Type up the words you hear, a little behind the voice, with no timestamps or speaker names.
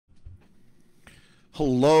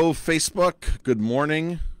Hello, Facebook. Good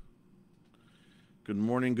morning. Good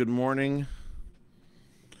morning. Good morning.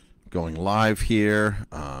 Going live here.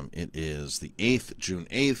 It is the 8th, June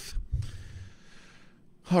 8th.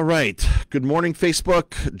 All right. Good morning,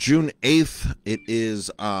 Facebook. June 8th. It is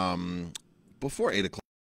before 8 o'clock,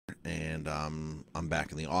 and I'm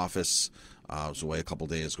back in the office. I was away a couple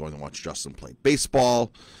days going to watch Justin play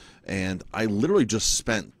baseball, and I literally just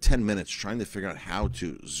spent 10 minutes trying to figure out how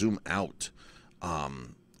to zoom out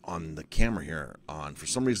on the camera here. For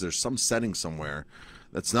some reason, there's some setting somewhere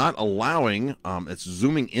that's not allowing. It's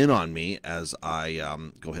zooming in on me as I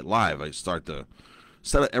go hit live. I start to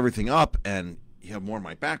set everything up, and you have more of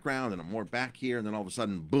my background, and I'm more back here, and then all of a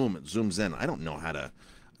sudden, boom, it zooms in. I don't know how to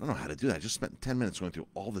do that. I just spent 10 minutes going through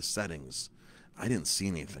all the settings. I didn't see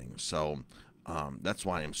anything, so that's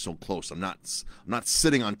why I'm so close. I'm not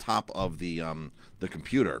sitting on top of the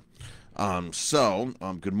computer.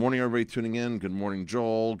 Good morning, everybody tuning in. Good morning,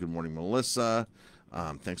 Joel. Good morning, Melissa.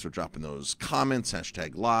 Thanks for dropping those comments.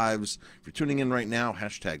 Hashtag lives. If you're tuning in right now,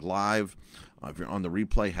 hashtag live. If you're on the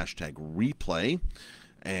replay, hashtag replay.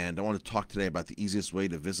 And I want to talk today about the easiest way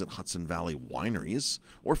to visit Hudson Valley wineries,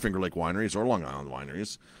 or Finger Lake wineries, or Long Island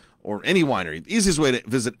wineries, or any winery. The easiest way to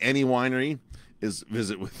visit any winery is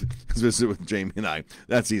visit with Jamie and I.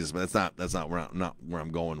 That's easy, but that's not where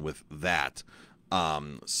I'm going with that.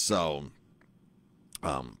 I'm going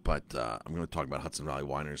to talk about Hudson Valley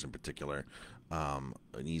wineries in particular. An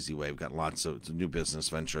easy way. We've got lots of, it's a new business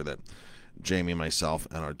venture that Jamie, myself,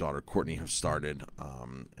 and our daughter Courtney have started,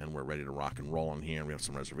 and we're ready to rock and roll on here. And we have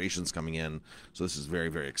some reservations coming in, so this is very,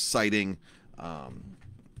 very exciting. While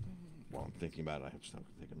I'm thinking about it, I have to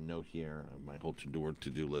take a note here. My whole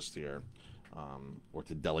to-do list here, or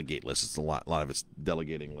to delegate list. It's a lot of it's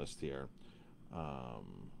delegating list here.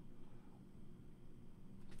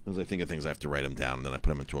 As I think of things, I have to write them down, and then I put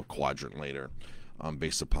them into a quadrant later,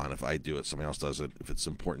 based upon if I do it, somebody else does it. If it's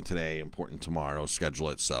important today, important tomorrow, schedule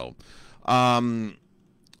it. So,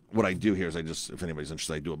 what I do here is if anybody's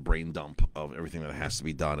interested, I do a brain dump of everything that has to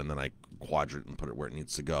be done, and then I quadrant and put it where it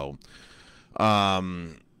needs to go.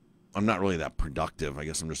 I'm not really that productive. I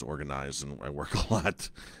guess I'm just organized, and I work a lot.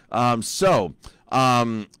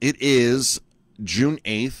 It is June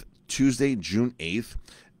 8th, Tuesday, June 8th,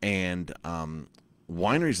 and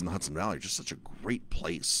wineries in the Hudson Valley are just such a great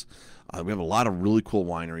place. We have a lot of really cool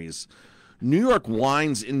wineries. New York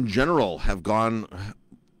wines in general have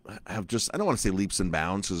just, I don't want to say leaps and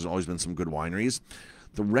bounds, because there's always been some good wineries.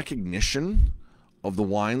 The recognition of the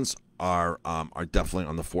wines are definitely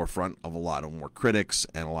on the forefront of a lot of more critics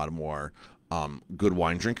and a lot of more good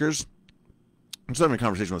wine drinkers. I was having a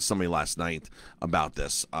conversation with somebody last night about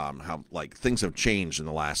this, how like things have changed in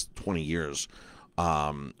the last 20 years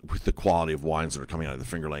with the quality of wines that are coming out of the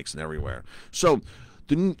Finger Lakes and everywhere. So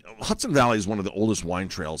the Hudson Valley is one of the oldest wine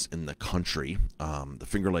trails in the country. The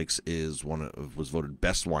Finger Lakes was voted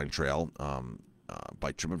best wine trail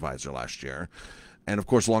by TripAdvisor last year. And, of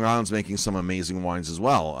course, Long Island's making some amazing wines as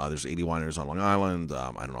well. There's 80 wineries on Long Island.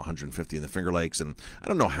 I don't know, 150 in the Finger Lakes. And I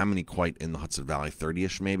don't know how many quite in the Hudson Valley,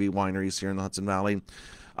 30-ish maybe wineries here in the Hudson Valley.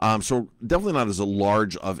 So definitely not as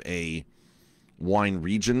large of a wine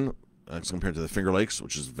region as compared to the Finger Lakes,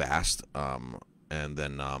 which is vast. And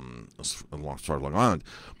then Long Island.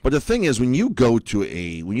 But the thing is, when you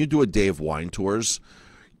do a day of wine tours,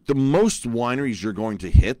 the most wineries you're going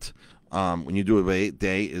to hit when you do a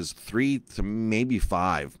day is 3 to maybe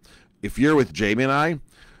 5. If you're with Jamie and I,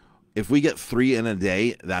 if we get 3 in a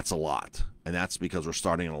day, that's a lot. And that's because we're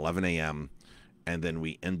starting at 11 a.m. and then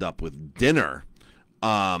we end up with dinner.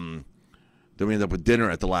 Then we end up with dinner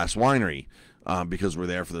at the last winery. Because we're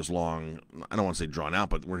there for this long, I don't want to say drawn out,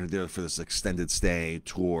 but we're there for this extended stay,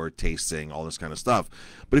 tour, tasting, all this kind of stuff.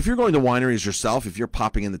 But if you're going to wineries yourself, if you're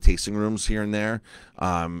popping in the tasting rooms here and there,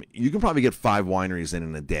 you can probably get 5 wineries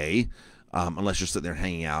in a day, unless you're sitting there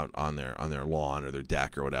hanging out on their lawn or their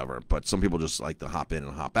deck or whatever. But some people just like to hop in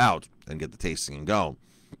and hop out and get the tasting and go.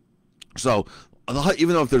 So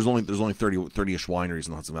even though if there's only 30-ish wineries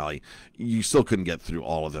in the Hudson Valley, you still couldn't get through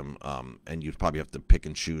all of them, and you'd probably have to pick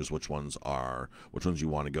and choose which ones you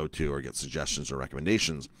want to go to or get suggestions or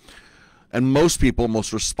recommendations. And most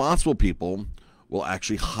responsible people will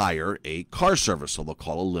actually hire a car service. So they'll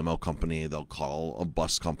call a limo company, they'll call a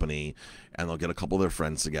bus company, and they'll get a couple of their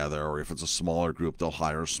friends together. Or if it's a smaller group, they'll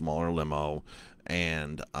hire a smaller limo.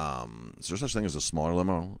 And is there such thing as a smaller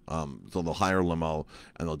limo? So they'll hire a limo,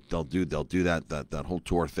 and they'll do that whole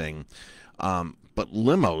tour thing. But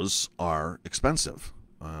limos are expensive.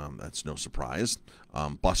 That's no surprise.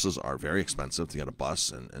 Buses are very expensive to get a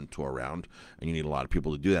bus and tour around, and you need a lot of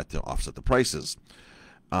people to do that to offset the prices.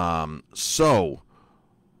 So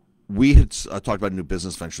we had talked about a new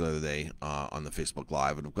business venture the other day on the Facebook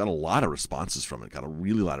Live, and got a lot of responses from it. Got a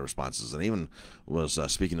really lot of responses, and I even was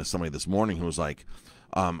speaking to somebody this morning who was like,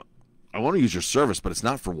 I want to use your service, but it's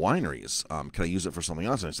not for wineries. Can I use it for something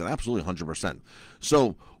else? And I said, absolutely, 100%.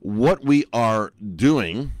 So what we are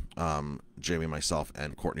doing, Jamie, myself,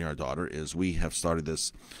 and Courtney, our daughter, is we have started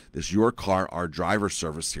this Your Car, Our Driver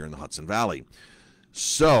service here in the Hudson Valley.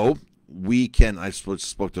 So we can, I spoke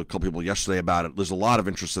to a couple people yesterday about it. There's a lot of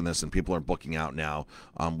interest in this, and people are booking out now.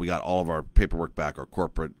 We got all of our paperwork back, our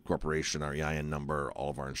corporation, our EIN number, all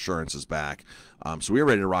of our insurance is back. So we were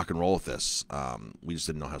ready to rock and roll with this. We just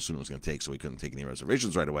didn't know how soon it was going to take, so we couldn't take any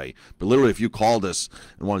reservations right away. But literally, if you called us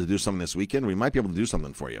and wanted to do something this weekend, we might be able to do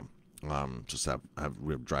something for you. Just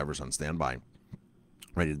we have drivers on standby,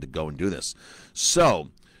 ready to go and do this. So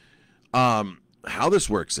how this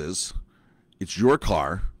works is, it's your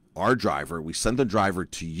car, our driver. We send the driver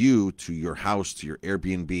to you, to your house, to your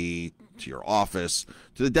Airbnb, to your office,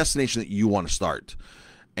 to the destination that you want to start.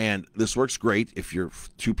 And this works great if you're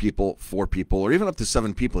 2 people, 4 people, or even up to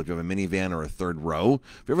 7 people if you have a minivan or a third row.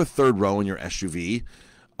 If you have a third row in your SUV,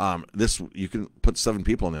 you can put 7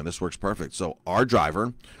 people in there. This works perfect. So our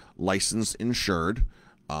driver, licensed, insured.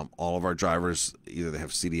 All of our drivers, either they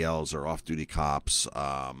have CDLs or off-duty cops,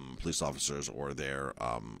 police officers, or they're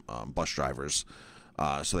bus drivers.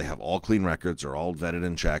 So they have all clean records, are all vetted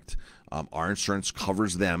and checked. Our insurance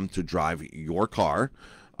covers them to drive your car.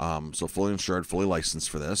 So fully insured, fully licensed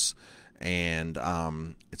for this. And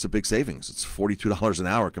it's a big savings. It's $42 an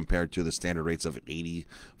hour compared to the standard rates of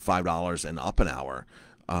 $85 and up an hour.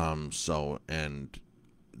 And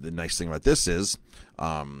the nice thing about this is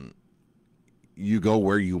you go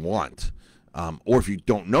where you want. Or if you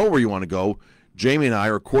don't know where you want to go, Jamie and I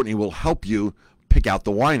or Courtney will help you pick out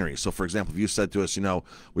the winery. So, for example, if you said to us,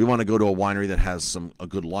 we want to go to a winery that has a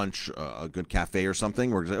good lunch, a good cafe or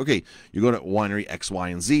something, we're going to say, okay, you go to winery X, Y,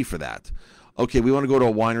 and Z for that. Okay, we want to go to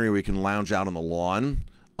a winery where we can lounge out on the lawn,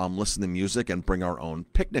 listen to music, and bring our own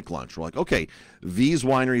picnic lunch. We're like, okay, these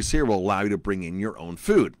wineries here will allow you to bring in your own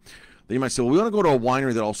food. Then you might say, well, we want to go to a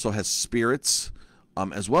winery that also has spirits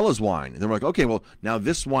as well as wine. And then we're like, okay, well, now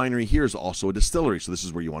this winery here is also a distillery, so this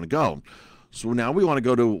is where you want to go. So now we want to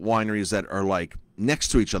go to wineries that are like next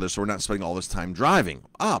to each other, so we're not spending all this time driving.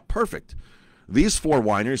 Perfect. These 4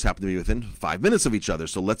 wineries happen to be within 5 minutes of each other,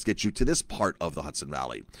 so let's get you to this part of the Hudson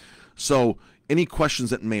Valley. So any questions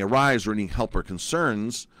that may arise or any help or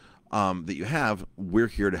concerns that you have, we're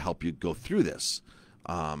here to help you go through this.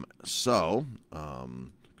 Good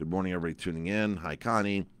morning, everybody tuning in. Hi,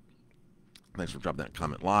 Connie. Thanks for dropping that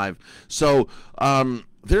comment live. So Hudson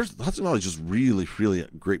Valley is just really, really a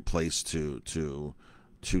great place to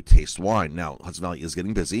taste wine. Now, Hudson Valley is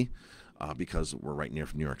getting busy because we're right near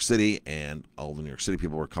New York City, and all the New York City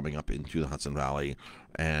people are coming up into the Hudson Valley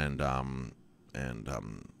and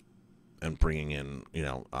bringing in,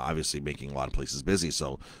 obviously making a lot of places busy.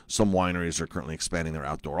 So some wineries are currently expanding their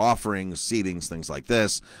outdoor offerings, seatings, things like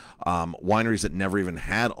this. Wineries that never even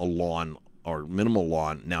had a lawn or minimal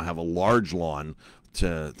lawn now have a large lawn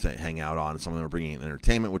to hang out on. Some of them are bringing in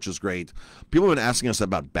entertainment, which is great. People have been asking us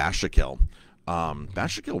about Bashakill.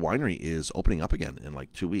 Bashakill Winery is opening up again in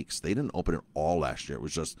like 2 weeks. They didn't open it all last year. It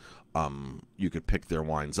was just you could pick their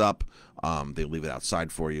wines up. They leave it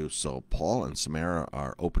outside for you. So Paul and Samara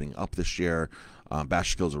are opening up this year.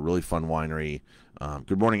 Bashakill is a really fun winery.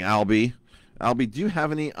 Good morning, Albie. Albie, do you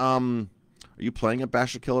have any? Are you playing at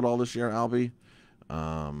Bashakill at all this year, Albie?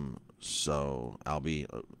 So Albie,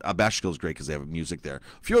 Bashakill is great because they have music there.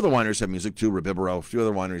 A few other wineries have music too. Rabibero, a few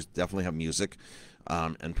other wineries definitely have music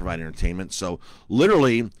and provide entertainment. So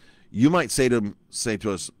literally, you might say to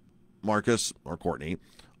us, Marcus or Courtney,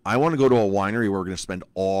 I want to go to a winery where we're going to spend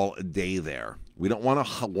all day there. We don't want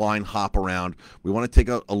to wine hop around. We want to take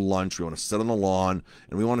a lunch. We want to sit on the lawn,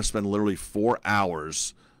 and we want to spend literally 4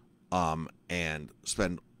 hours and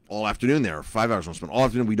spend all afternoon there, 5 hours. We'll spend all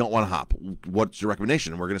afternoon. We don't want to hop. What's your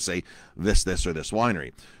recommendation? And we're going to say this, or this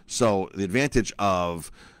winery. So the advantage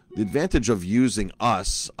of using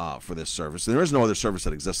us for this service, and there is no other service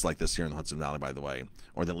that exists like this here in the Hudson Valley, by the way,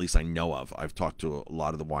 or that at least I know of. I've talked to a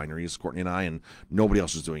lot of the wineries, Courtney and I, and nobody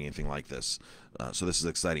else is doing anything like this. So this is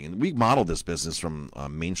exciting. And we modeled this business from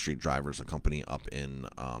Main Street Drivers, a company up in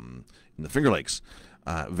the Finger Lakes.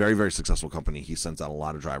 Very, very successful company. He sends out a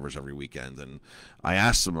lot of drivers every weekend. And I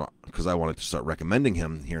asked him, because I wanted to start recommending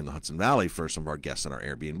him here in the Hudson Valley for some of our guests in our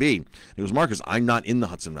Airbnb. He goes, Marcus, I'm not in the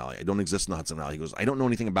Hudson Valley. I don't exist in the Hudson Valley. He goes, I don't know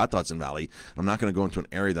anything about the Hudson Valley. I'm not going to go into an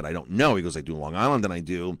area that I don't know. He goes, I do Long Island and I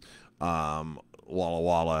do Walla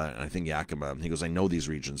Walla and I think Yakima. He goes, I know these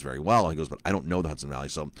regions very well. He goes, but I don't know the Hudson Valley,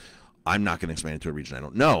 so I'm not going to expand into a region I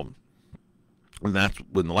don't know. And that's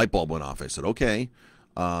when the light bulb went off. I said, okay,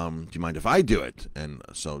 do you mind if I do it? And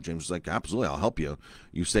so James was like, absolutely, I'll help you.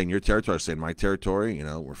 You stay in your territory, I stay in my territory. You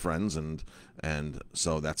know, we're friends, and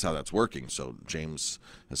so that's how that's working. So James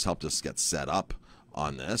has helped us get set up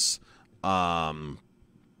on this. That's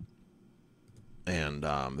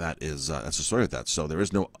the story with that. So there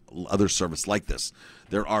is no other service like this.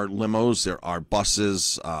 There are limos, there are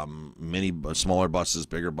buses, smaller buses,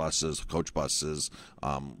 bigger buses, coach buses,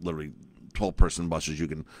 literally 12-person buses you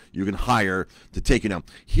can hire to take you down.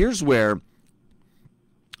 Here's where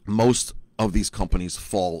most of these companies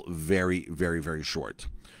fall very, very, very short.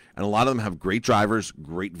 And a lot of them have great drivers,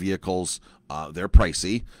 great vehicles. They're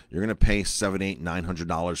pricey. You're going to pay $700, $800,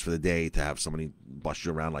 $900 for the day to have somebody bust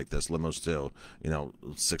you around like this. Limos too,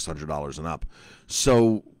 $600 and up.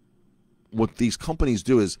 So what these companies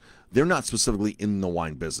do is they're not specifically in the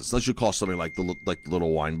wine business. Unless you call somebody like the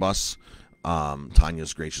little wine bus.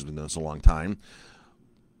 Tanya's great. She's been doing this a long time.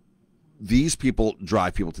 These people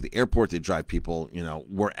drive people to the airport. They drive people,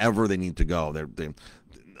 wherever they need to go.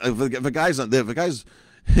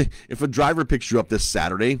 If a driver picks you up this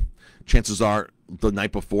Saturday, chances are the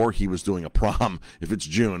night before he was doing a prom, if it's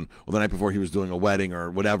June, or the night before he was doing a wedding or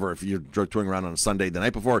whatever. If you're touring around on a Sunday, the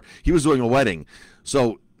night before he was doing a wedding.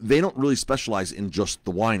 So they don't really specialize in just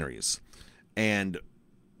the wineries. And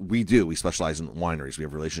we do. We specialize in wineries. We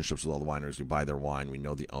have relationships with all the wineries. We buy their wine. We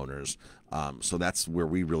know the owners. So that's where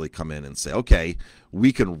we really come in and say, okay,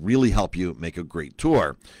 we can really help you make a great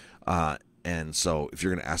tour. And so if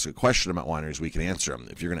you're going to ask a question about wineries, we can answer them.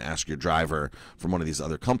 If you're going to ask your driver from one of these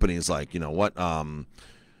other companies, like, what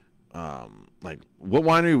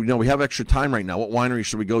winery, we have extra time right now. What winery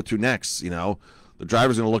should we go to next? The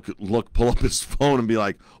driver's going to pull up his phone and be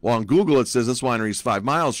like, well, on Google, it says this winery is 5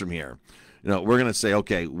 miles from here. We're going to say,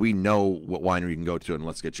 okay, we know what winery you can go to, and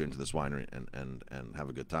let's get you into this winery and have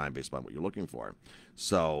a good time based on what you're looking for.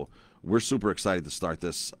 So we're super excited to start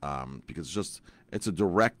this because it's a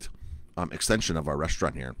direct extension of our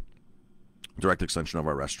restaurant here. Direct extension of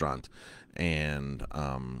our restaurant. And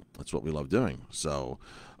that's what we love doing. So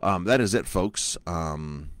that is it, folks.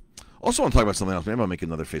 Also want to talk about something else. Maybe I'll make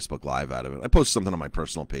another Facebook Live out of it. I posted something on my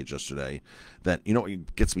personal page yesterday that,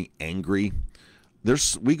 what gets me angry?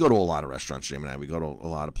 We go to a lot of restaurants, Jamie and I. We go to a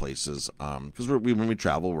lot of places because when we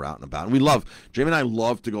travel, we're out and about. And Jamie and I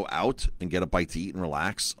love to go out and get a bite to eat and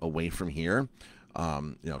relax away from here.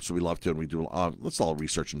 So we love to, and we do, it's all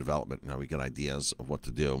research and development. We get ideas of what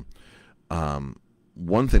to do.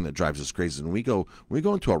 One thing that drives us crazy is when we go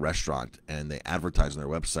into a restaurant and they advertise on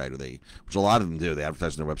their website, which a lot of them do, they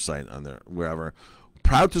advertise on their website, on their wherever.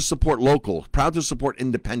 Proud to support local, proud to support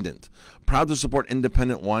independent, proud to support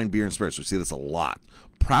independent wine, beer, and spirits. We see this a lot.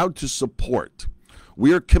 Proud to support.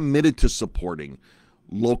 We are committed to supporting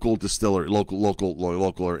local distillery,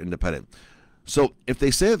 local or independent. So if they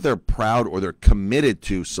say that they're proud or they're committed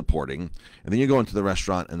to supporting, and then you go into the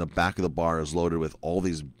restaurant and the back of the bar is loaded with all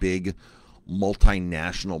these big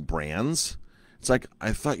multinational brands, it's like,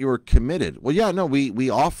 I thought you were committed. Well, yeah, no, we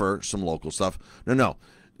offer some local stuff. No.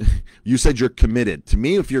 You said you're committed. To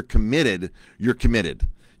me, if you're committed, you're committed.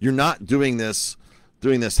 You're not doing this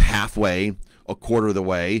halfway, a quarter of the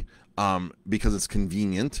way, because it's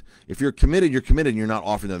convenient. If you're committed, you're committed, and you're not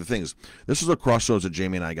offering other things. This was a crossroads that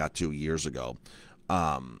Jamie and I got to years ago.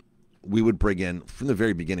 We would bring in, from the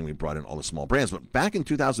very beginning, we brought in all the small brands. But back in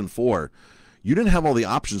 2004, you didn't have all the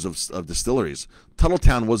options of distilleries.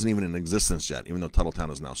 Tuttletown wasn't even in existence yet, even though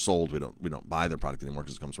Tuttletown is now sold. We don't buy their product anymore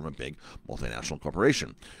because it comes from a big multinational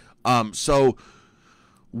corporation. So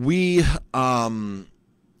we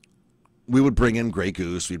would bring in Grey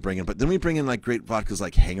Goose. But then we bring in like great vodkas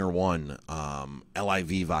like Hangar One,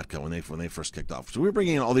 LIV vodka when they first kicked off. So we were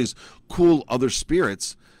bringing in all these cool other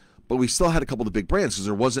spirits. But we still had a couple of the big brands because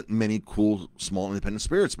there wasn't many cool, small, independent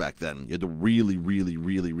spirits back then. You had to really, really,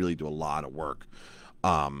 really, really do a lot of work.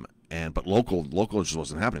 But local just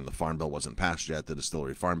wasn't happening. The Farm Bill wasn't passed yet. The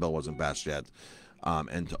Distillery Farm Bill wasn't passed yet.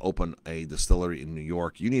 And to open a distillery in New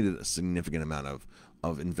York, you needed a significant amount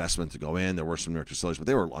of investment to go in. There were some New York distilleries, but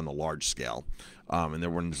they were on a large scale. And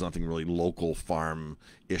there's nothing really local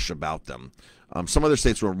farm-ish about them. Some other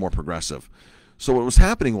states were more progressive. So what was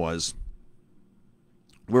happening was,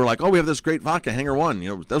 we were like, oh, we have this great vodka, Hangar One.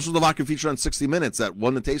 This was the vodka featured on 60 Minutes that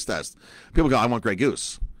won the taste test. People go, I want Grey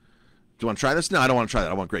Goose. Do you want to try this? No, I don't want to try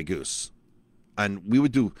that. I want Grey Goose. And we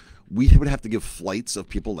would have to give flights of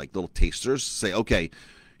people, like little tasters, say, okay,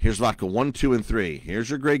 here's vodka 1, 2, and 3. Here's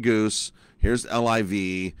your Grey Goose. Here's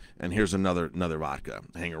LIV. And here's another vodka,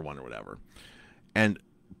 Hangar One or whatever. And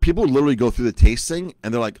people would literally go through the tasting,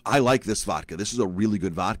 and they're like, I like this vodka. This is a really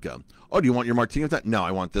good vodka. Oh, do you want your martini with that? No,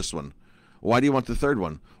 I want this one. Why do you want the third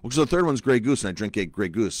one? Well, because the third one's Grey Goose, and I drink Grey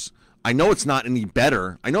Goose. I know it's not any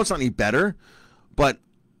better. But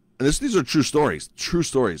these are true stories. True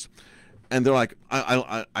stories. And they're like,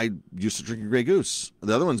 I used to drink Grey Goose.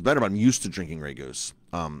 The other one's better, but I'm used to drinking Grey Goose.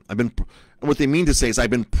 What they mean to say is I've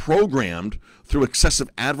been programmed through excessive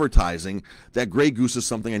advertising that Grey Goose is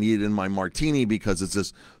something I needed in my martini because it's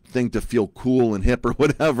this thing to feel cool and hip or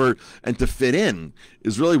whatever and to fit in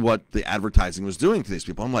is really what the advertising was doing to these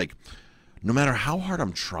people. I'm like, no matter how hard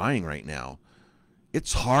I'm trying right now,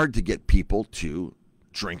 it's hard to get people to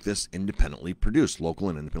drink this independently produced, local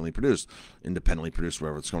and independently produced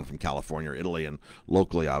wherever it's coming from, California or Italy, and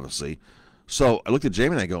locally, obviously. So I looked at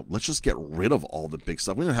Jamie and I go, let's just get rid of all the big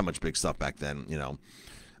stuff. We didn't have much big stuff back then, you know. And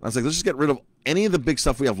I was like, let's just get rid of any of the big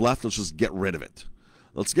stuff we have left. Let's just get rid of it.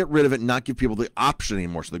 Let's get rid of it and not give people the option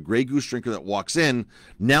anymore. So the Grey Goose drinker that walks in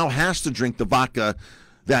now has to drink the vodka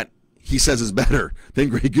that he says is better than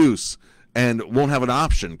Grey Goose and won't have an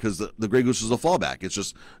option because the Grey Goose is a fallback. It's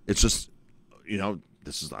just, you know,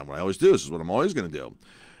 this is what I always do. This is what I'm always going to do.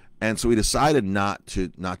 And so we decided not to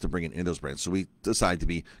bring in those brands. So we decided to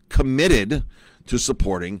be committed to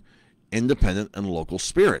supporting independent and local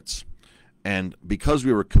spirits. And because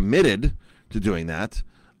we were committed to doing that,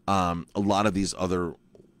 a lot of these other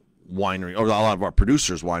winery, or a lot of our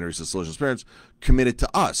producers, wineries, distillers, and spirits, committed to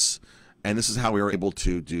us. And this is how we were able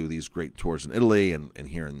to do these great tours in Italy and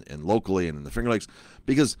here and locally and in the Finger Lakes,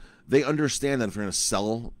 because they understand that if you're going to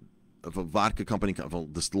sell, if a vodka company,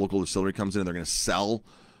 if this local distillery comes in and they're going to sell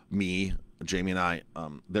me, Jamie and I,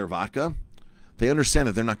 their vodka, they understand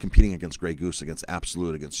that they're not competing against Grey Goose, against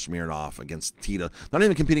Absolute, against Smirnoff, against Tito. Not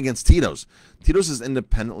even competing against Tito's. Tito's is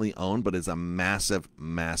independently owned, but it's a massive,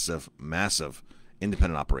 massive, massive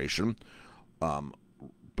independent operation.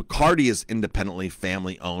 Bacardi is independently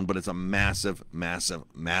family owned, but it's a massive, massive,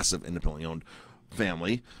 massive independently owned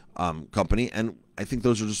family company. And I think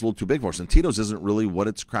those are just a little too big for us. And Tito's isn't really what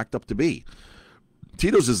it's cracked up to be.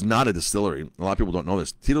 Tito's is not a distillery. A lot of people don't know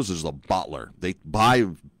this. Tito's is a bottler. They buy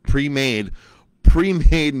pre-made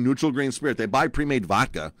neutral grain spirit. They buy pre-made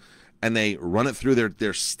vodka, and they run it through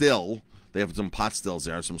their still. They have some pot stills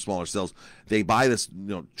there, some smaller stills. They buy this,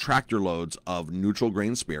 tractor loads of neutral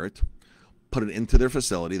grain spirit, put it into their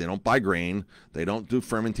facility. They don't buy grain. They don't do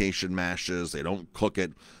fermentation mashes. They don't cook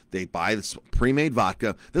it. They buy this pre-made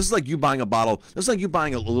vodka. This is like you buying a bottle. This is like you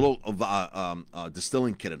buying a little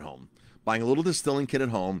distilling kit at home. Buying a little distilling kit at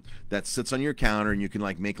home that sits on your counter, and you can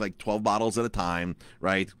make 12 bottles at a time,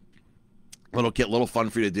 right? Little kit, little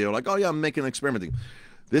fun for you to do. Like, oh yeah, I'm making an experiment.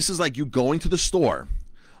 This is like you going to the store,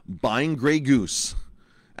 buying Grey Goose,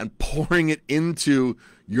 and pouring it into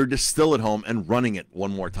your distill at home and running it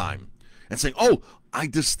one more time. And saying, oh, I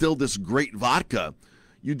distilled this great vodka.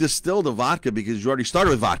 You distilled the vodka because you already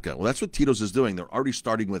started with vodka. Well, that's what Tito's is doing. They're already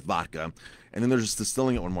starting with vodka, and then they're just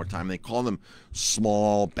distilling it one more time. They call them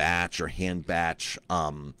small batch or hand batch,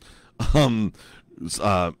 hand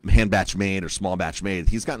batch made or small batch made.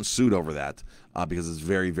 He's gotten sued over that because it's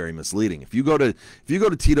very, very misleading. If you go to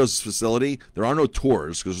Tito's facility, there are no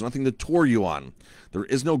tours because there's nothing to tour you on. There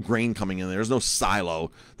is no grain coming in. There's no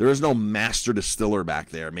silo. There is no master distiller back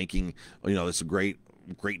there making this great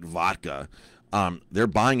vodka. They're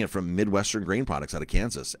buying it from Midwestern Grain Products out of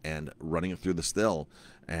Kansas and running it through the still.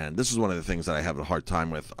 And this is one of the things that I have a hard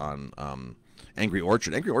time with on Angry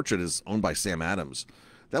Orchard. Angry Orchard is owned by Sam Adams.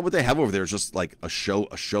 That what they have over there is just like a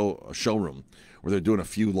showroom where they're doing a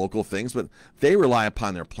few local things, but they rely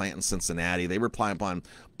upon their plant in Cincinnati. They rely upon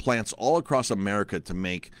plants all across America to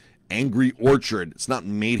make Angry Orchard. It's not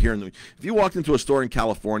made here. If you walked into a store in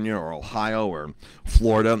California or Ohio or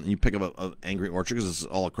Florida and you pick up a Angry Orchard, because it's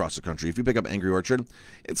all across the country, if you pick up Angry Orchard,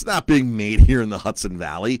 it's not being made here in the Hudson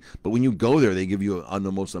Valley. But when you go there, they give you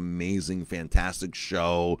the most amazing, fantastic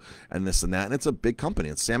show and this and that. And it's a big company.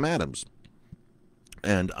 It's Sam Adams.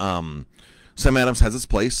 And Sam Adams has its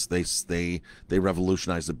place. They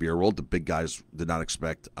revolutionized the beer world. The big guys did not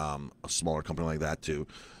expect a smaller company like that to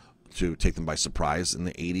take them by surprise in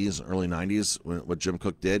the 80s, early 90s. What Jim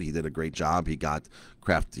Koch did, he did a great job. He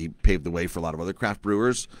paved the way for a lot of other craft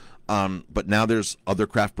brewers. But now there's other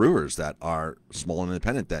craft brewers that are small and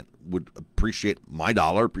independent that would appreciate my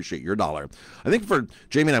dollar, appreciate your dollar. I think for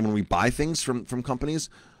Jamie and I, when we buy things from companies,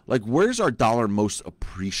 like, where's our dollar most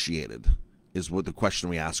appreciated is what the question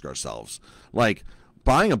we ask ourselves. Like,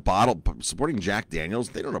 buying a bottle, supporting Jack Daniels,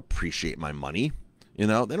 they don't appreciate my money. They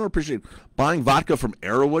don't appreciate buying vodka from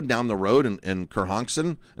Arrowwood down the road in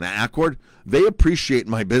Kerhonkson and Accord. They appreciate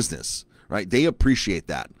my business, right? They appreciate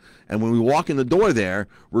that. And when we walk in the door there,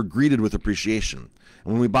 we're greeted with appreciation.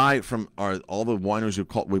 And when we buy from all the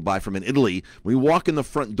wineries we buy from in Italy, when we walk in the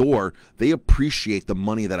front door, they appreciate the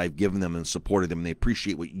money that I've given them and supported them, and they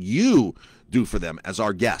appreciate what you do for them as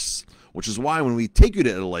our guests, which is why when we take you to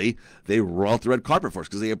Italy, they roll out the red carpet for us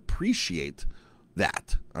because they appreciate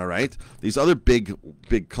that. All right, these other big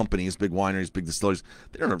companies, big wineries, big distilleries,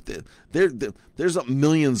 there's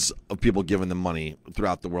millions of people giving them money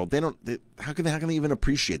throughout the world. How can they even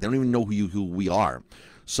appreciate? They don't even know who we are.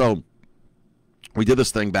 So we did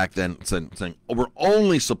this thing back then saying, oh, we're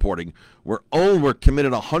only supporting, we're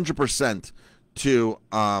committed 100% to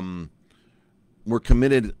we're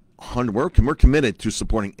committed to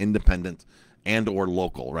supporting independent and or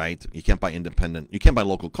local, right? You can't buy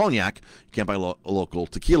local cognac, you can't buy local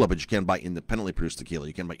tequila, but you can buy independently produced tequila.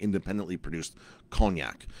 You can buy independently produced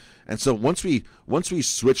cognac. And so once we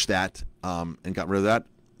switched that and got rid of that,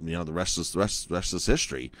 the rest is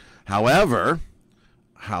history. However,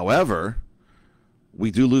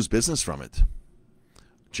 we do lose business from it.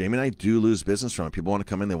 Jamie and I do lose business from it. People want to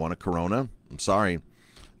come in, they want a Corona. I'm sorry.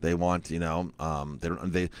 They want,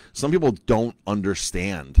 some people don't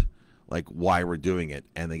understand like why we're doing it,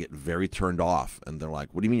 and they get very turned off, and they're like,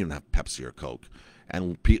 what do you mean you don't have Pepsi or Coke?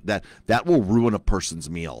 And that will ruin a person's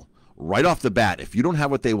meal right off the bat. If you don't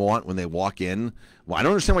have what they want when they walk in, well, I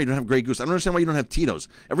don't understand why you don't have Grey Goose. I don't understand why you don't have Tito's.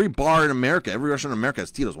 Every bar in America, every restaurant in America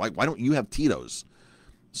has Tito's. Why don't you have Tito's?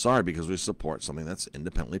 Sorry, because we support something that's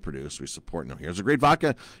independently produced. We support, here's a great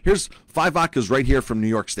vodka. Here's 5 vodkas right here from New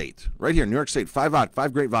York State. Right here, New York State, 5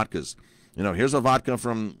 great vodkas. Here's a vodka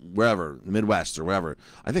from wherever, the Midwest or wherever.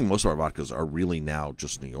 I think most of our vodkas are really now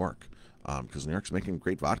just New York, because New York's making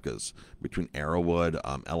great vodkas. Between Arrowwood,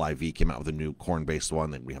 LIV came out with a new corn-based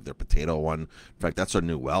one. Then we have their potato one. In fact, that's our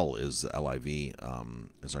new well, is LIV,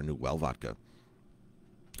 is our new well vodka.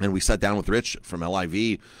 And we sat down with Rich from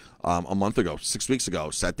LIV a month ago, 6 weeks ago,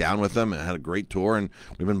 sat down with him and had a great tour, and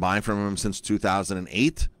we've been buying from him since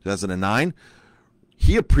 2008, 2009.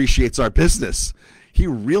 He appreciates our business. He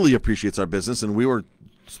really appreciates our business, and we were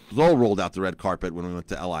so rolled out the red carpet when we went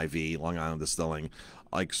to LIV, Long Island Distilling,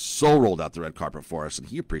 like so rolled out the red carpet for us, and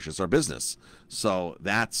he appreciates our business. So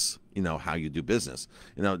that's, how you do business.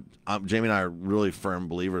 Jamie and I are really firm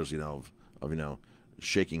believers, of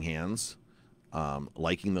shaking hands,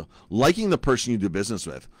 liking the person you do business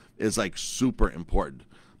with is like super important.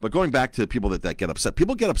 But going back to people that get upset,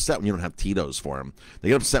 people get upset when you don't have Tito's for them. They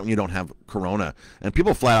get upset when you don't have Corona. And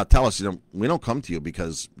people flat out tell us, we don't come to you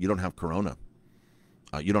because you don't have Corona.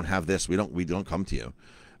 You don't have this. We don't come to you.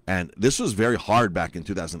 And this was very hard back in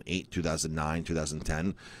 2008, 2009,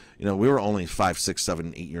 2010. We were only 5, 6,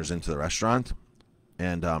 7, 8 years into the restaurant.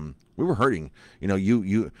 And we were hurting.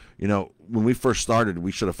 When we first started,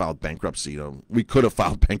 we should have filed bankruptcy. We could have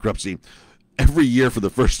filed bankruptcy every year for the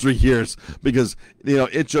first 3 years because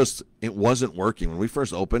it wasn't working. When we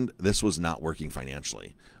first opened, this was not working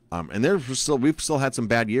financially, and we've still had some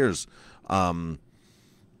bad years.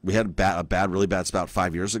 We had a really bad spout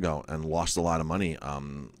 5 years ago and lost a lot of money.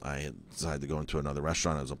 I decided to go into another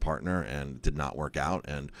restaurant as a partner and it did not work out,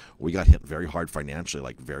 and we got hit very hard financially,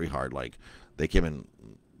 like very hard. Like they came and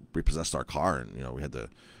repossessed our car, and we had to.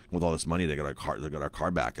 With all this money, they got our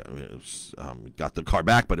car back. We got the car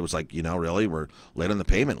back, but it was like, really, we're late on the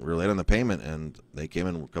payment. We were late on the payment, and they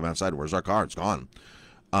come outside. Where's our car? It's gone.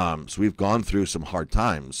 So we've gone through some hard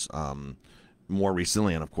times more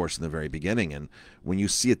recently, and of course in the very beginning. And when you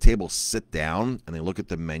see a table sit down and they look at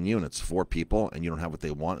the menu and it's 4 people and you don't have what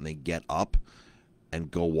they want, and they get up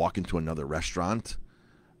and go walk into another restaurant,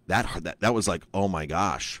 that was like, oh my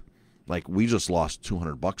gosh, like we just lost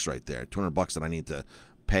 $200 right there. $200 that I need to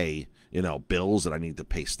pay, bills, that I need to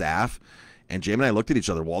pay staff. And Jamie and I looked at each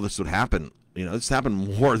other while this would happen. This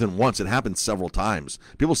happened more than once. It happened several times.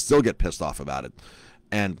 People still get pissed off about it.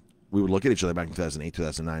 And we would look at each other back in 2008,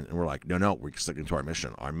 2009, and we're like, no, we're sticking to our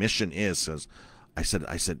mission. Our mission is, because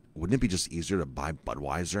I said, wouldn't it be just easier to buy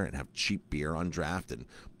Budweiser and have cheap beer on draft and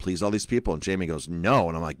please all these people? And Jamie goes, no.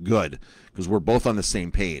 And I'm like, good, because we're both on the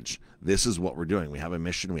same page. This is what we're doing. We have a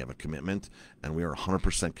mission, we have a commitment, and we are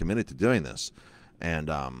 100% committed to doing this.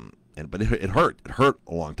 But it hurt. It hurt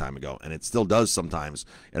a long time ago, and it still does sometimes.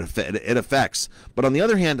 It affects. But on the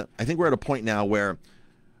other hand, I think we're at a point now where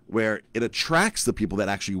it attracts the people that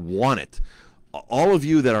actually want it. All of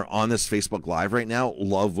you that are on this Facebook Live right now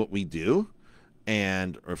love what we do,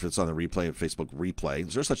 and or if it's on the replay, Facebook replay.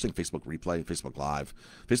 Is there such thing, Facebook replay, Facebook Live?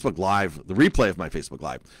 Facebook Live, the replay of my Facebook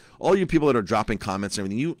Live. All you people that are dropping comments and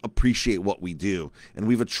everything, you appreciate what we do, and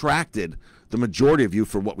we've attracted the majority of you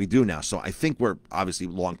for what we do now. So I think we're obviously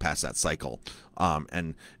long past that cycle.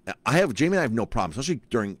 And Jamie and I have no problem, especially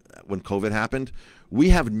during when COVID happened. We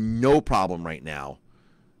have no problem right now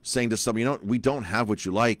saying to somebody, you know, we don't have what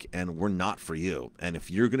you like, and we're not for you. And if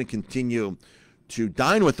you're going to continue to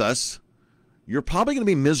dine with us, you're probably going to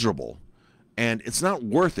be miserable, and it's not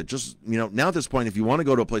worth it. Just, you know, now at this point, if you want to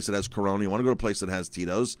go to a place that has Corona, you want to go to a place that has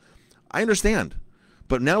Tito's, I understand.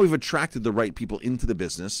 But now we've attracted the right people into the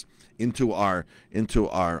business, into our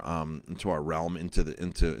realm,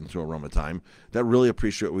 into Aroma Time, that really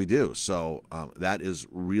appreciate what we do. So that is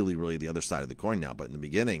really, really the other side of the coin now. But in the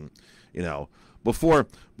beginning, you know, before,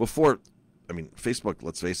 I mean, Facebook,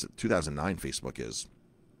 let's face it, 2009 Facebook is.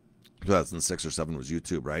 2006 or 7 was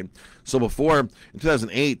YouTube, right? So before, in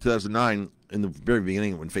 2008, 2009, in the very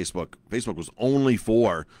beginning when Facebook was only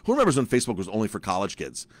for, who remembers when Facebook was only for college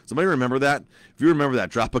kids? Somebody remember that? If you remember that,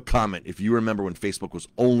 drop a comment if you remember when Facebook was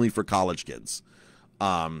only for college kids.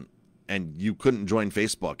 And you couldn't join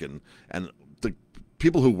Facebook, and the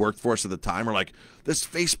people who worked for us at the time were like, this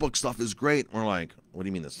Facebook stuff is great. And we're like, what do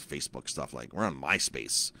you mean this Facebook stuff? Like, we're on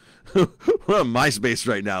MySpace. We're on MySpace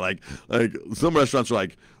right now. Like some restaurants are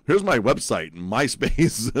like, here's my website,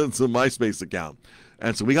 MySpace. It's a MySpace account.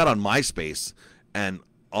 And so we got on MySpace, and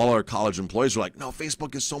all our college employees were like, no,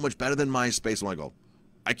 Facebook is so much better than MySpace. I'm like, oh,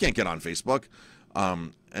 I can't get on Facebook.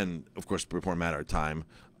 And of course, before a matter of time,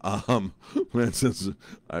 since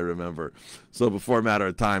I remember. So before a matter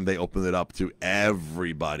of time, they opened it up to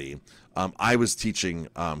everybody. I was teaching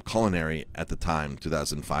culinary at the time,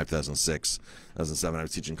 2005, 2006, 2007. I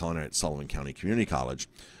was teaching culinary at Sullivan County Community College.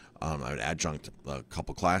 I would adjunct a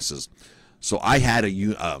couple classes. So I had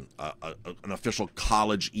an official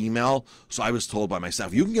college email. So I was told by my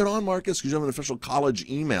staff, you can get on, Marcus, because you have an official college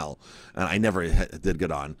email. And I never did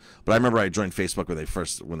get on. But I remember I joined Facebook when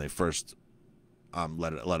they first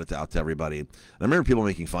let it out to everybody. And I remember people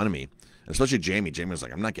making fun of me, especially Jamie. Jamie was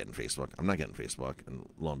like, I'm not getting Facebook. I'm not getting Facebook. And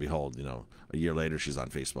lo and behold, you know, a year later, she's on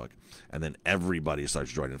Facebook. And then everybody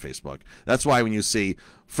starts joining Facebook. That's why when you see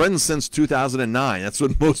friends since 2009, that's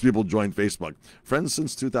when most people join Facebook. Friends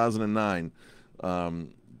since 2009.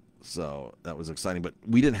 So that was exciting. But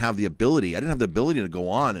we didn't have the ability. I didn't have the ability to go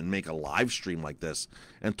on and make a live stream like this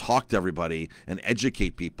and talk to everybody and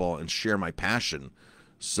educate people and share my passion.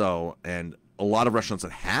 So, and a lot of restaurants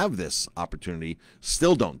that have this opportunity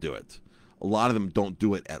still don't do it. A lot of them don't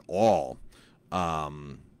do it at all.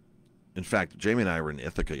 In fact, Jamie and I were in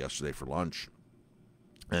Ithaca yesterday for lunch,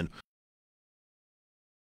 and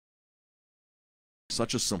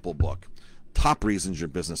such a simple book. Top reasons your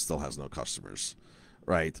business still has no customers,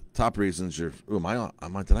 right? Top reasons you're. Ooh,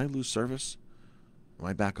 did I lose service? Am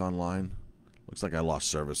I back online? Looks like I lost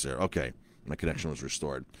service here. Okay, my connection was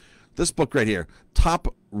restored. This book right here,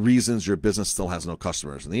 Top Reasons Your Business Still Has No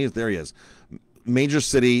Customers, and there he is. Major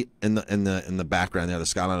city in the background there, the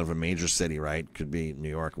skyline of a major city, right? Could be New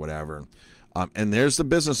York, whatever. And there's the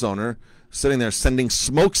business owner sitting there sending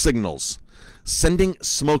smoke signals.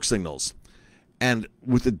 And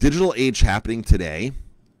with the digital age happening today,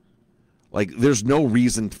 like there's no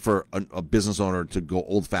reason for a business owner to go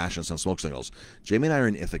old-fashioned and send smoke signals. Jamie and I were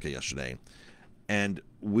in Ithaca yesterday, and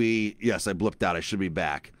yes, I blipped out. I should be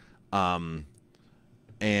back. And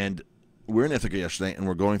we're in Ithaca yesterday, and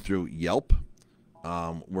we're going through Yelp.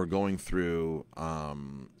 We're going through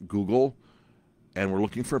Google, and we're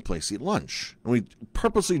looking for a place to eat lunch. And we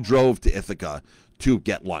purposely drove to Ithaca to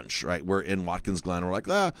get lunch, right? We're in Watkins Glen. We're like,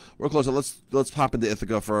 we're close. Let's hop into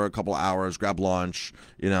Ithaca for a couple of hours, grab lunch,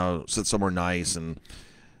 you know, sit somewhere nice. And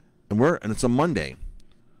it's a Monday.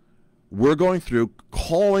 We're going through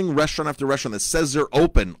calling restaurant after restaurant that says they're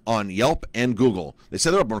open on Yelp and Google. They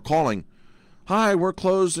say they're open. We're calling. Hi, we're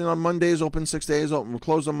closed on Mondays, open 6 days. We're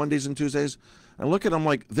closed on Mondays and Tuesdays. I look at them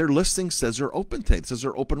like their listing says they're open today. It says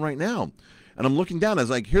they're open right now. And I'm looking down. I was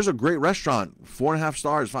like, here's a great restaurant, 4.5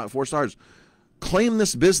 stars, 4 stars. Claim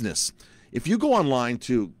this business. If you go online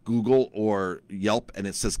to Google or Yelp and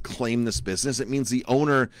it says claim this business, it means the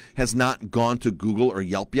owner has not gone to Google or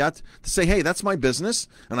Yelp yet to say, hey, that's my business,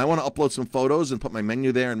 and I want to upload some photos and put my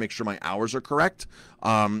menu there and make sure my hours are correct,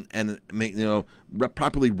 and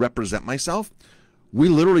properly represent myself. We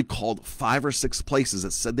literally called 5 or 6 places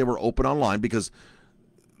that said they were open online because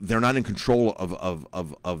they're not in control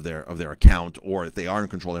of their account, or if they are in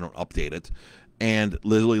control, they don't update it, and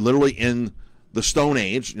literally in the Stone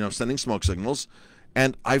Age, sending smoke signals.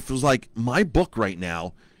 And I was like, my book right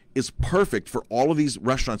now is perfect for all of these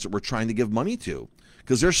restaurants that we're trying to give money to.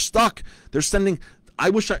 because they're stuck. They're sending.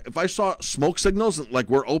 If I saw smoke signals like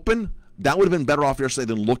we're open, that would have been better off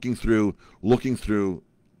yesterday than looking through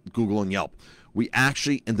Google and Yelp. We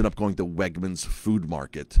actually ended up going to Wegmans Food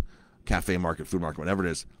Market, Cafe Market, Food Market, whatever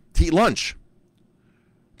it is, to eat lunch.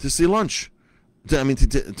 To see lunch.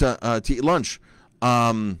 To eat lunch.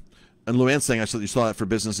 And Luann's saying, I saw you saw that for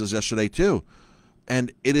businesses yesterday too.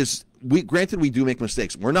 And it is, granted we do make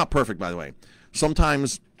mistakes. We're not perfect, by the way.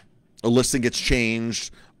 Sometimes a listing gets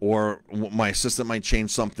changed, or my assistant might change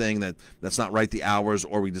something that's not right, the hours,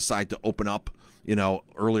 or we decide to open up,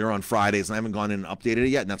 earlier on Fridays, and I haven't gone in and updated it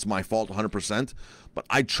yet, and that's my fault 100%. But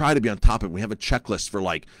I try to be on top of it. We have a checklist for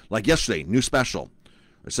like yesterday, new special.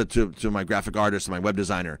 I said to my graphic artist and my web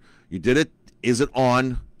designer, you did it? Is it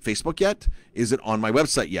on Facebook yet? Is it on my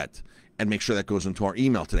website yet? And make sure that goes into our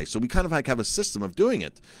email today. So we kind of have a system of doing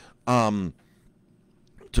it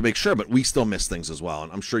to make sure, but we still miss things as well.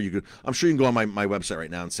 And I'm sure you can go on my website right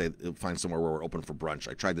now and find somewhere where we're open for brunch.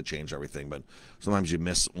 I tried to change everything, but sometimes you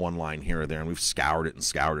miss one line here or there, and we've scoured it,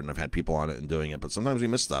 and I've had people on it and doing it, but sometimes we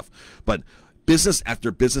miss stuff. But business after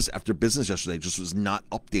business after business yesterday just was not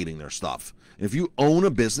updating their stuff. And if you own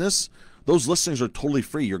a business, those listings are totally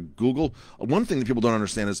free. Your Google, one thing that people don't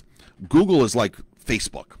understand is Google is like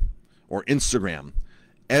Facebook or Instagram.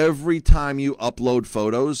 Every time you upload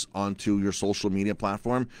photos onto your social media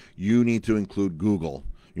platform, you need to include Google.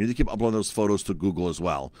 You need to keep uploading those photos to Google as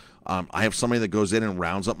well. I have somebody that goes in and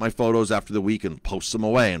rounds up my photos after the week and posts them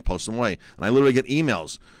away. And I literally get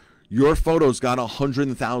emails. Your photos got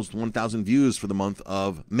 1,000 views for the month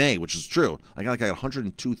of May, which is true. I got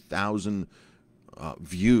 102,000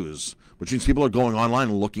 views, which means people are going online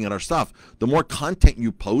and looking at our stuff. The more content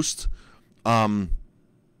you post,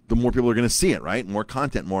 the more people are going to see it, right? More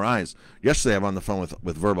content, more eyes. Yesterday, I'm on the phone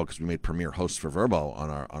with Verbo because we made premier hosts for Verbo on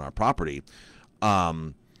our property,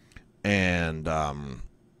 and I'm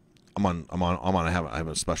on. I have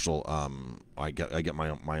a special. I get my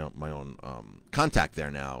own contact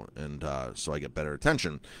there now, and so I get better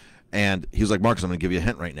attention. And he was like, Marcus, I'm going to give you a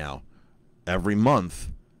hint right now. Every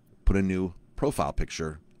month, put a new profile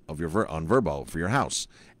picture of on Verbo for your house.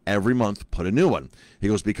 Every month, put a new one. He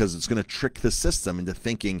goes, because it's going to trick the system into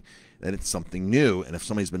thinking that it's something new, and if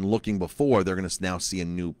somebody's been looking before, they're going to now see a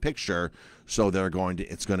new picture. So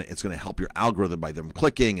it's going to help your algorithm by them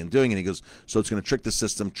clicking and doing it. He goes, so it's going to trick the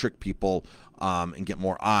system, trick people, and get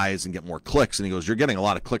more eyes and get more clicks. And he goes, you're getting a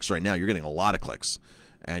lot of clicks right now. You're getting a lot of clicks,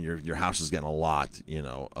 and your house is getting a lot,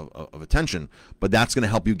 of attention. But that's going to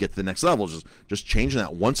help you get to the next level. Just changing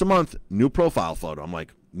that once a month, new profile photo. I'm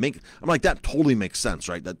like, that totally makes sense,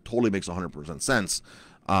 right? That totally makes 100% sense.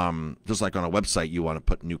 Just like on a website, you want to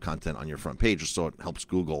put new content on your front page just so it helps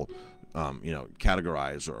Google,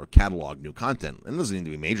 categorize or catalog new content. And it doesn't need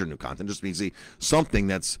to be major new content, just means something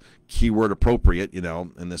that's keyword appropriate,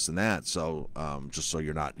 and this and that. So just so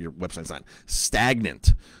your website's not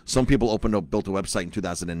stagnant. Some people built a website in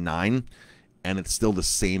 2009, and it's still the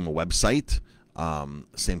same website,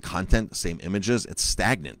 same content, same images. It's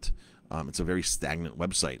stagnant. It's a very stagnant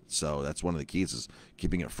website, so that's one of the keys is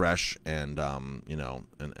keeping it fresh and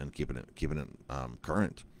and keeping it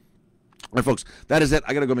current. All right, folks, that is it.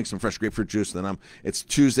 I got to go make some fresh grapefruit juice. Then it's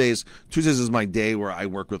Tuesdays. Tuesdays is my day where I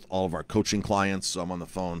work with all of our coaching clients. So I'm on the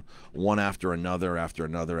phone one after another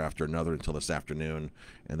until this afternoon,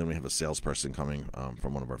 and then we have a salesperson coming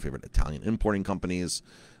from one of our favorite Italian importing companies.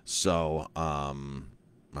 So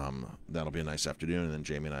that'll be a nice afternoon, and then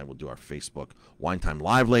Jamie and I will do our Facebook Wine Time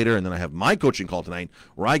Live later, and then I have my coaching call tonight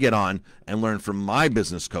where I get on and learn from my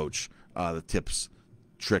business coach the tips,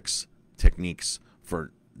 tricks, techniques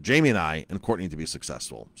for Jamie and I and Courtney to be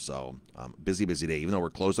successful. So busy day. Even though we're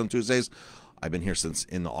closed on Tuesdays, I've been here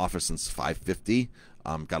in the office since 5:50.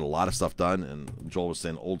 Got a lot of stuff done, and Joel was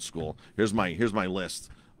saying old school. Here's my list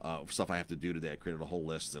of stuff I have to do today. I created a whole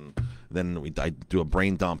list, and then I do a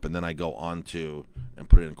brain dump, and then I go on to and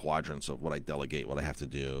put it in quadrants of what I delegate, what I have to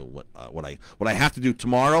do, what I have to do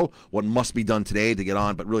tomorrow, what must be done today to get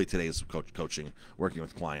on. But really, today is coaching, working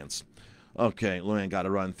with clients. Okay, Luann, got to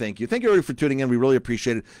run. Thank you everybody for tuning in. We really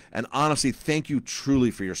appreciate it, and honestly, thank you truly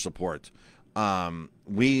for your support.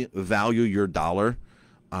 We value your dollar.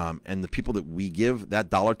 And the people that we give that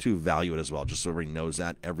dollar to value it as well. Just so everybody knows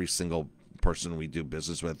that. Every single person we do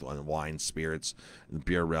business with on wine, spirits, the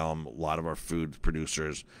beer realm, a lot of our food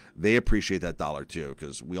producers, they appreciate that dollar too,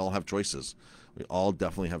 because we all have choices. We all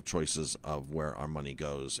definitely have choices of where our money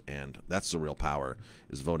goes, and that's the real power,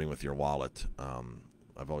 is voting with your wallet.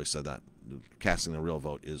 I've always said that casting the real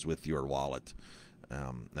vote is with your wallet.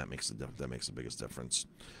 That makes the biggest difference.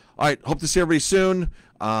 All right, hope to see everybody soon,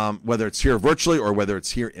 whether it's here virtually or whether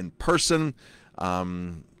it's here in person.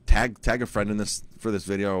 tag a friend in this for this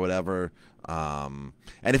video or whatever. And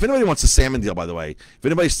if anybody wants a salmon deal, by the way, if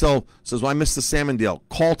anybody still says, well, I missed the salmon deal,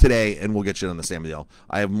 call today and we'll get you on the salmon deal.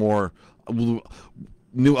 I have more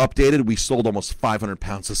new updated. We sold almost 500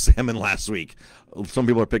 pounds of salmon last week. Some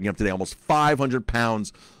people are picking up today almost 500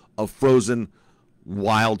 pounds of frozen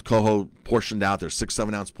wild coho portioned out. There's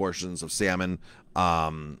 6-7 ounce portions of salmon.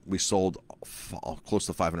 We sold close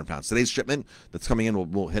to 500 pounds. Today's shipment that's coming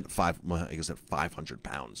in will hit 500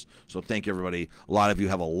 pounds. So thank you, everybody. A lot of you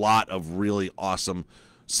have a lot of really awesome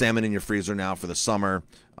salmon in your freezer now for the summer.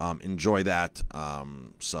 Enjoy that.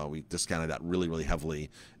 So we discounted that really, really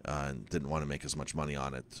heavily and didn't want to make as much money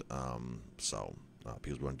on it.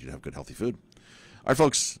 Because we wanted you to have good, healthy food. All right,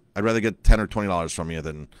 folks, I'd rather get $10 or $20 from you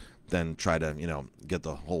than try to, get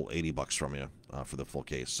the whole $80 from you for the full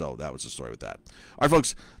case. So that was the story with that. All right,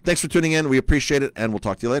 folks, thanks for tuning in. We appreciate it, and we'll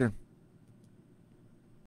talk to you later.